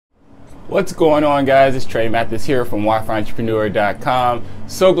What's going on, guys? It's Trey Mathis here from WiFi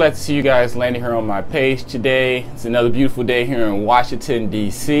So glad to see you guys landing here on my page today. It's another beautiful day here in Washington,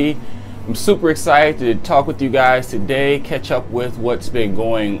 D.C. I'm super excited to talk with you guys today, catch up with what's been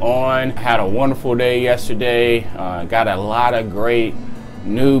going on. Had a wonderful day yesterday. Got a lot of great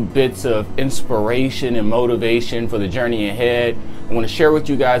new bits of inspiration and motivation for the journey ahead. I want to share with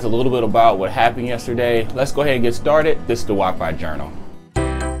you guys a little bit about what happened yesterday. Let's go ahead and get started. This is the Wi-Fi Journal.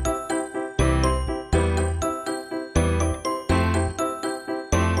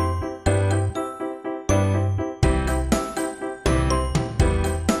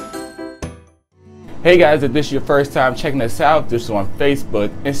 Hey guys, if this is your first time checking us out, this is on Facebook,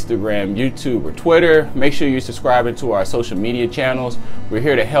 Instagram, YouTube, or Twitter. Make sure you're subscribing to our social media channels. We're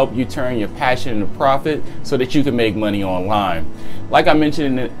here to help you turn your passion into profit so that you can make money online. Like I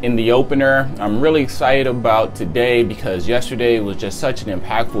mentioned in the opener, I'm really excited about today because yesterday was just such an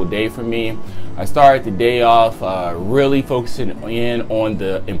impactful day for me. I started the day off really focusing in on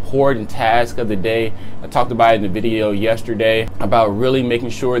the important task of the day. I talked about it in the video yesterday about really making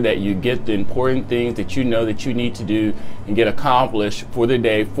sure that you get the important things that you know that you need to do and get accomplished for the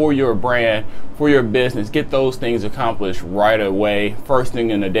day, for your brand, for your business. Get those things accomplished right away, first thing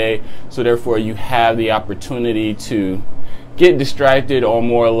in the day, so therefore you have the opportunity to get distracted or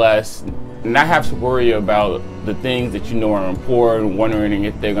more or less not have to worry about the things that you know are important, wondering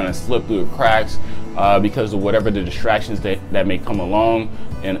if they're going to slip through the cracks because of whatever the distractions that may come along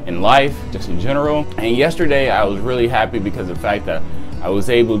in life, just in general. And yesterday I was really happy because of the fact that I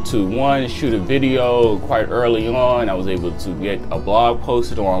was able to, one, shoot a video quite early on. I was able to get a blog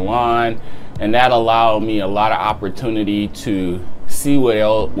posted online, and that allowed me a lot of opportunity to see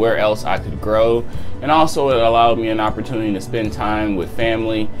where else I could grow. And also it allowed me an opportunity to spend time with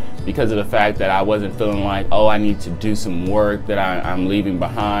family because of the fact that I wasn't feeling like, oh, I need to do some work that I'm leaving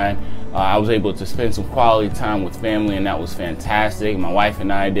behind. I was able to spend some quality time with family, and that was fantastic. My wife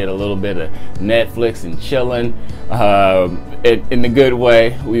and I did a little bit of Netflix and chilling in the good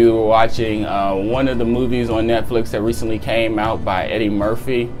way. We were watching one of the movies on Netflix that recently came out by Eddie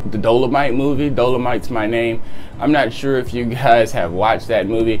Murphy, the Dolomite movie. Dolomite's my name. I'm not sure if you guys have watched that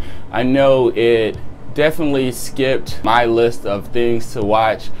movie. I know it definitely skipped my list of things to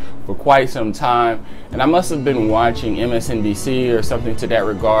watch for quite some time, and I must have been watching MSNBC or something to that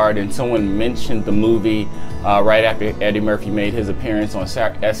regard, and someone mentioned the movie right after Eddie Murphy made his appearance on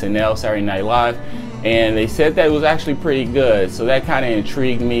SNL, Saturday Night Live, and they said that it was actually pretty good, so that kind of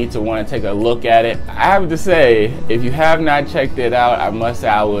intrigued me to want to take a look at it. I have to say, if you have not checked it out, I must say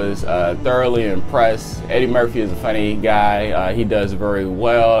I was thoroughly impressed. Eddie Murphy is a funny guy. He does very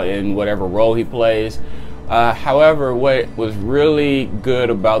well in whatever role he plays. However, what was really good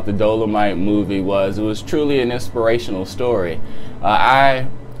about the Dolomite movie was it was truly an inspirational story. I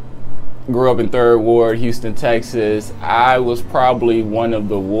grew up in 3rd Ward, Houston, Texas. I was probably one of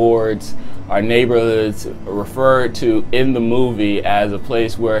the wards or neighborhoods referred to in the movie as a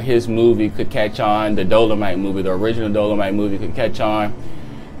place where his movie could catch on, the Dolomite movie, the original Dolomite movie could catch on.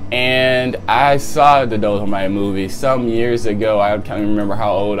 And I saw the Dolomite movie some years ago. I can't remember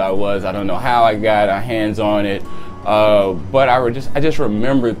how old I was. I don't know how I got our hands on it. But I just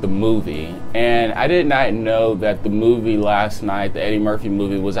remembered the movie, and I did not know that the movie last night, the Eddie Murphy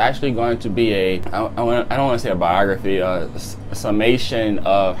movie, was actually going to be I don't want to say a biography, a summation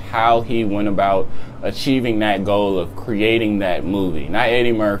of how he went about achieving that goal of creating that movie. Not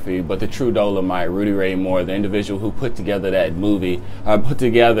Eddie Murphy, but the true Dolomite, Rudy Ray Moore, the individual who put together that movie, put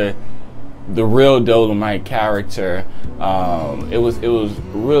together the real Dolomite character. It was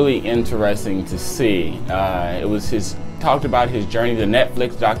really interesting to see. It was talked about his journey, the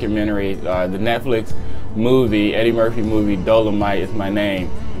Netflix documentary, the Netflix movie, Eddie Murphy movie, Dolomite Is My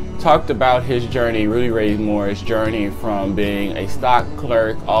Name, talked about his journey, Rudy Ray Moore's journey from being a stock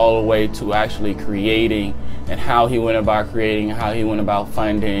clerk all the way to actually creating, and how he went about creating, how he went about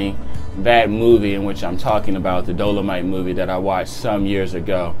funding that movie in which I'm talking about, the Dolomite movie that I watched some years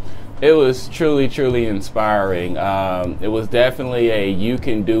ago. It was truly, truly inspiring. It was definitely a you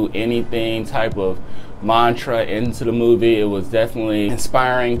can do anything type of mantra into the movie. It was definitely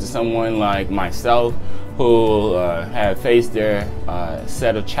inspiring to someone like myself who have faced their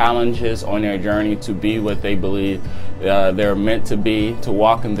set of challenges on their journey to be what they believe they're meant to be, to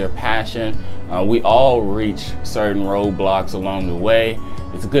walk in their passion. We all reach certain roadblocks along the way.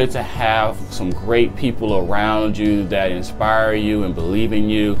 It's good to have some great people around you that inspire you and believe in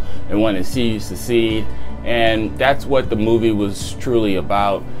you and want to see you succeed. And that's what the movie was truly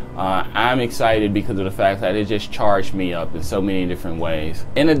about. I'm excited because of the fact that it just charged me up in so many different ways.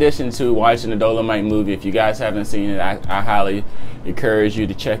 In addition to watching the Dolomite movie, if you guys haven't seen it, I highly encourage you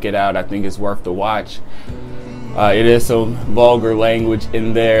to check it out. I think it's worth the watch. It is some vulgar language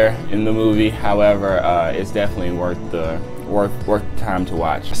in there in the movie. However, it's definitely worth the time to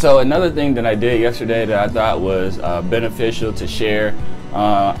watch. So another thing that I did yesterday that I thought was beneficial to share,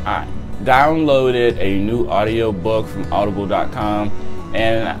 I downloaded a new audio book from audible.com,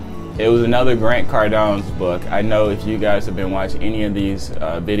 and it was another Grant Cardone's book. I know if you guys have been watching any of these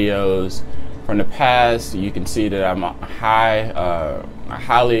videos from the past, you can see that I'm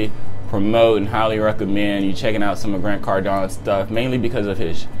highly promote and highly recommend you checking out some of Grant Cardone's stuff, mainly because of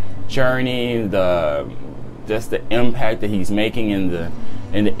his journey, just the impact that he's making in the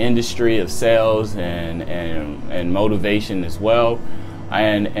industry of sales and motivation as well.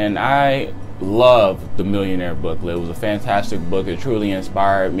 And I love The Millionaire Booklet. It was a fantastic book. It truly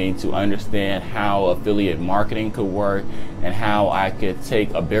inspired me to understand how affiliate marketing could work and how I could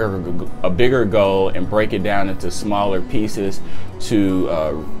take a bigger goal and break it down into smaller pieces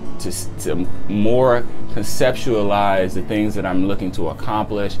to more conceptualize the things that I'm looking to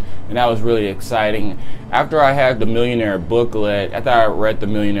accomplish. And that was really exciting. After I had the Millionaire Booklet, after I read the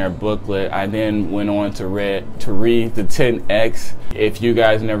Millionaire Booklet, I then went on to read the 10X. If you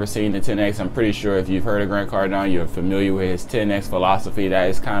guys never seen the 10X, I'm pretty sure if you've heard of Grant Cardone, you're familiar with his 10X philosophy. That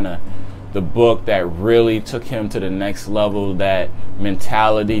is kind of the book that really took him to the next level, that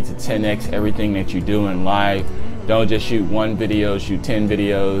mentality to 10X everything that you do in life. Don't just shoot one video, shoot 10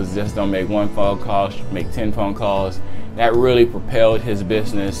 videos. Just don't make one phone call, make 10 phone calls. That really propelled his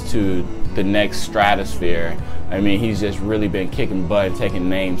business to the next stratosphere. I mean, he's just really been kicking butt and taking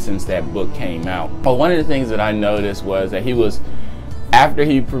names since that book came out. But one of the things that I noticed was that he was, after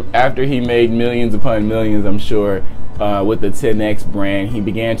he made millions upon millions, I'm sure, with the 10X brand, he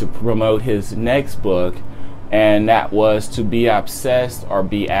began to promote his next book, and that was To Be Obsessed or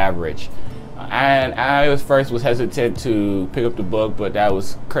Be Average. And I first was hesitant to pick up the book, but that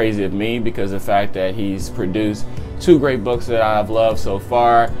was crazy of me because of the fact that he's produced 2 great books that I've loved so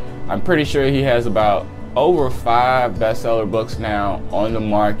far. I'm pretty sure he has about over 5 bestseller books now on the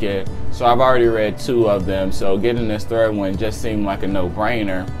market. So I've already read 2 of them. So getting this 3rd one just seemed like a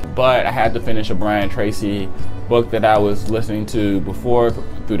no-brainer. But I had to finish a Brian Tracy book that I was listening to before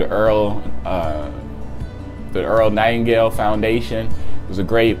through the Earl Nightingale Foundation. It was a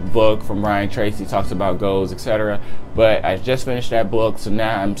great book from Brian Tracy. Talks about goals, etc. But I just finished that book, so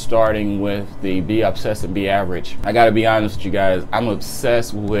now I'm starting with the Be Obsessed and Be Average. I gotta be honest with you guys, I'm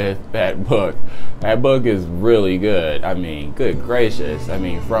obsessed with that book. That book is really good. I mean, good gracious. I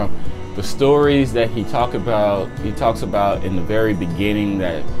mean, from the stories that he talks about in the very beginning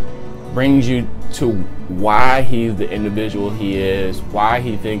that brings you to why he's the individual he is, why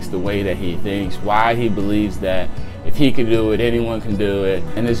he thinks the way that he thinks, why he believes that if he can do it, anyone can do it.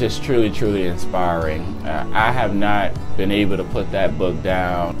 And it's just truly, truly inspiring. I have not been able to put that book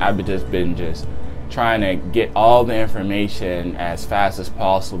down. I've just been trying to get all the information as fast as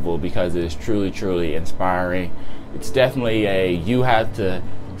possible because it is truly, truly inspiring. It's definitely you have to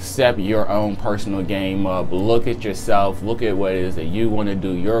step your own personal game up, look at yourself, look at what it is that you want to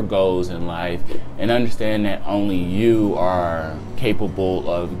do, your goals in life, and understand that only you are capable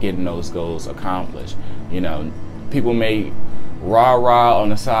of getting those goals accomplished. You know, people may rah-rah on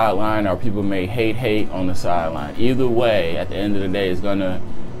the sideline, or people may hate on the sideline. Either way, at the end of the day, it's gonna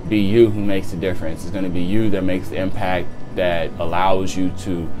be you who makes the difference. It's gonna be you that makes the impact that allows you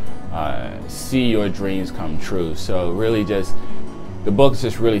to see your dreams come true. So really the book's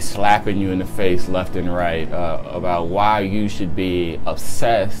just really slapping you in the face left and right about why you should be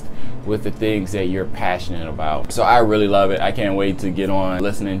obsessed with the things that you're passionate about. So I really love it. I can't wait to get on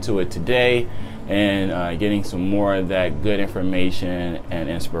listening to it today and getting some more of that good information and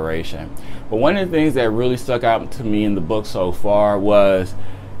inspiration. But one of the things that really stuck out to me in the book so far was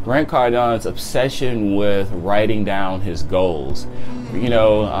Grant Cardone's obsession with writing down his goals. You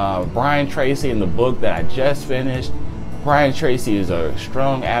know, Brian Tracy in the book that I just finished, Brian Tracy is a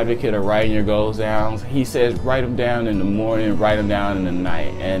strong advocate of writing your goals down. He says write them down in the morning, write them down in the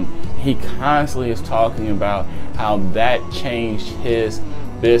night. And he constantly is talking about how that changed his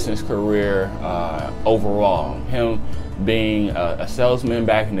business career overall. Him being a salesman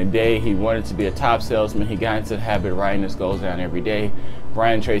back in the day, he wanted to be a top salesman. He got into the habit of writing his goals down every day.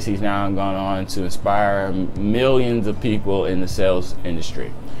 Brian Tracy's now gone on to inspire millions of people in the sales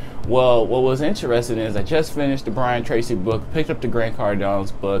industry. Well, what was interesting is I just finished the Brian Tracy book, picked up the Grant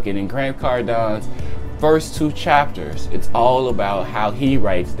Cardone's book, and in Grant Cardone's first 2 chapters, it's all about how he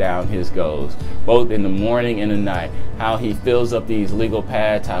writes down his goals, both in the morning and the night, how he fills up these legal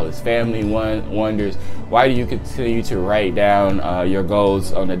pads, how his family wonders, why do you continue to write down your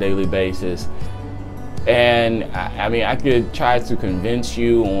goals on a daily basis? And I mean, I could try to convince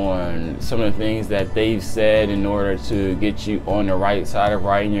you on some of the things that they've said in order to get you on the right side of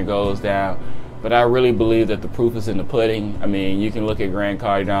writing your goals down. But I really believe that the proof is in the pudding. I mean, you can look at Grant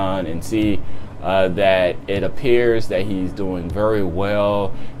Cardone and see that it appears that he's doing very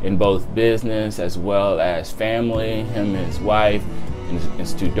well in both business as well as family. Him and his wife and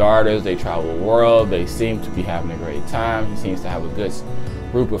his 2 daughters, they travel the world. They seem to be having a great time. He seems to have a good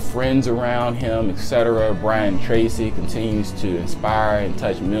group of friends around him, etc. Brian Tracy continues to inspire and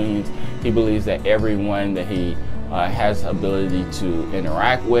touch millions. He believes that everyone that he has the ability to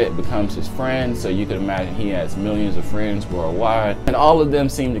interact with becomes his friend. So you can imagine he has millions of friends worldwide. And all of them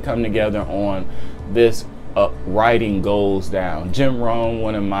seem to come together on this writing goals down. Jim Rohn,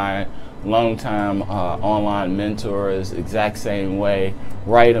 one of my longtime online mentors, exact same way.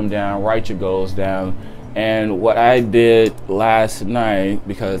 Write them down, write your goals down. And what I did last night,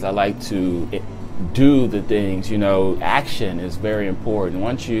 because I like to do the things, you know, action is very important.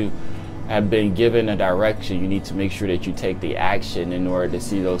 Once you have been given a direction, you need to make sure that you take the action in order to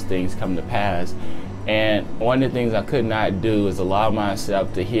see those things come to pass. And one of the things I could not do is allow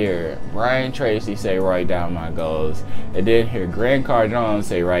myself to hear Brian Tracy say, write down my goals, and then hear Grant Cardone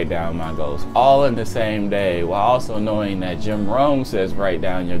say, write down my goals, all in the same day, while also knowing that Jim Rohn says, write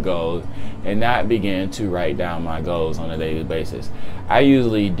down your goals, and not begin to write down my goals on a daily basis. I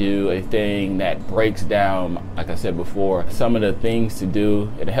usually do a thing that breaks down, like I said before, some of the things to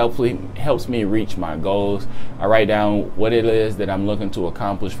do. It helps me reach my goals. I write down what it is that I'm looking to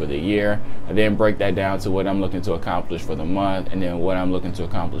accomplish for the year. I then break that down to what I'm looking to accomplish for the month, and then what I'm looking to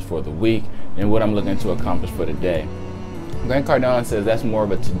accomplish for the week, and what I'm looking to accomplish for the day. Grant Cardone says that's more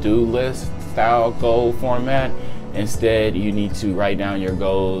of a to-do list style goal format. Instead, you need to write down your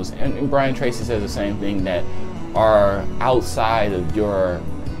goals. And Brian Tracy says the same thing, that are outside of your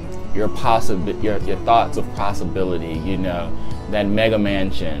thoughts of possibility. You know, that mega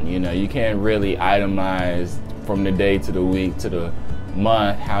mansion, you know, you can't really itemize from the day to the week to the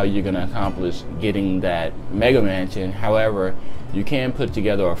month how you're going to accomplish getting that mega mansion. However, you can put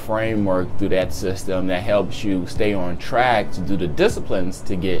together a framework through that system that helps you stay on track to do the disciplines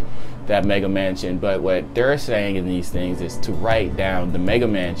to get that mega mansion. But what they're saying in these things is to write down the mega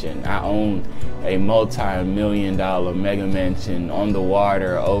mansion. I own a multi-million-dollar mega mansion on the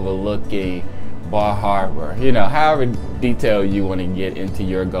water overlooking Bar Harbor. You know, however detailed you want to get into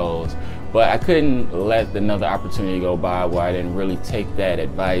your goals. But I couldn't let another opportunity go by where I didn't really take that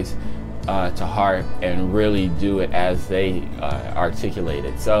advice to heart and really do it as they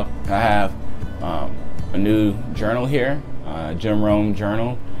articulated. So I have a new journal here, Jim Rohn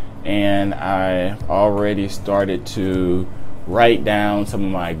journal, and I already started to write down some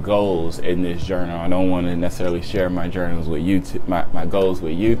of my goals in this journal. I don't want to necessarily share my journals with YouTube, my goals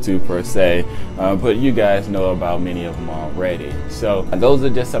with YouTube per se, but you guys know about many of them already. So those are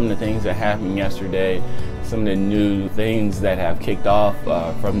just some of the things that happened yesterday, some of the new things that have kicked off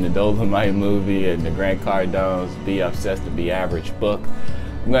from the Dolemites movie and the Grant Cardone's Be Obsessed to Be Average book.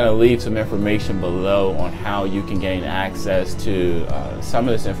 I'm going to leave some information below on how you can gain access to some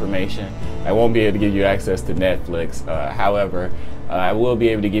of this information. I won't be able to give you access to Netflix. However, I will be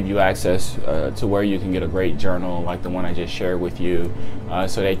able to give you access to where you can get a great journal like the one I just shared with you,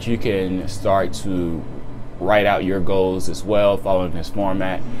 so that you can start to write out your goals as well following this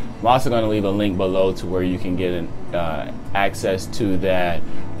format. I'm also going to leave a link below to where you can get access to that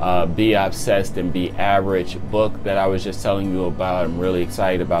Be Obsessed and Be Average book that I was just telling you about. I'm really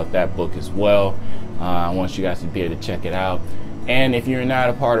excited about that book as well. I want you guys to be able to check it out. And if you're not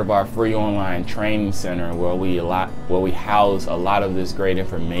a part of our free online training center where we house a lot of this great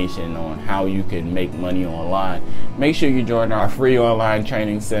information on how you can make money online, make sure you join our free online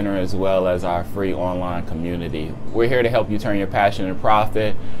training center as well as our free online community. We're here to help you turn your passion into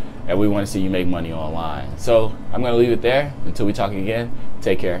profit, and we want to see you make money online. So I'm going to leave it there until we talk again.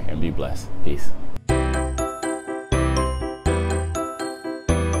 Take care and be blessed. Peace.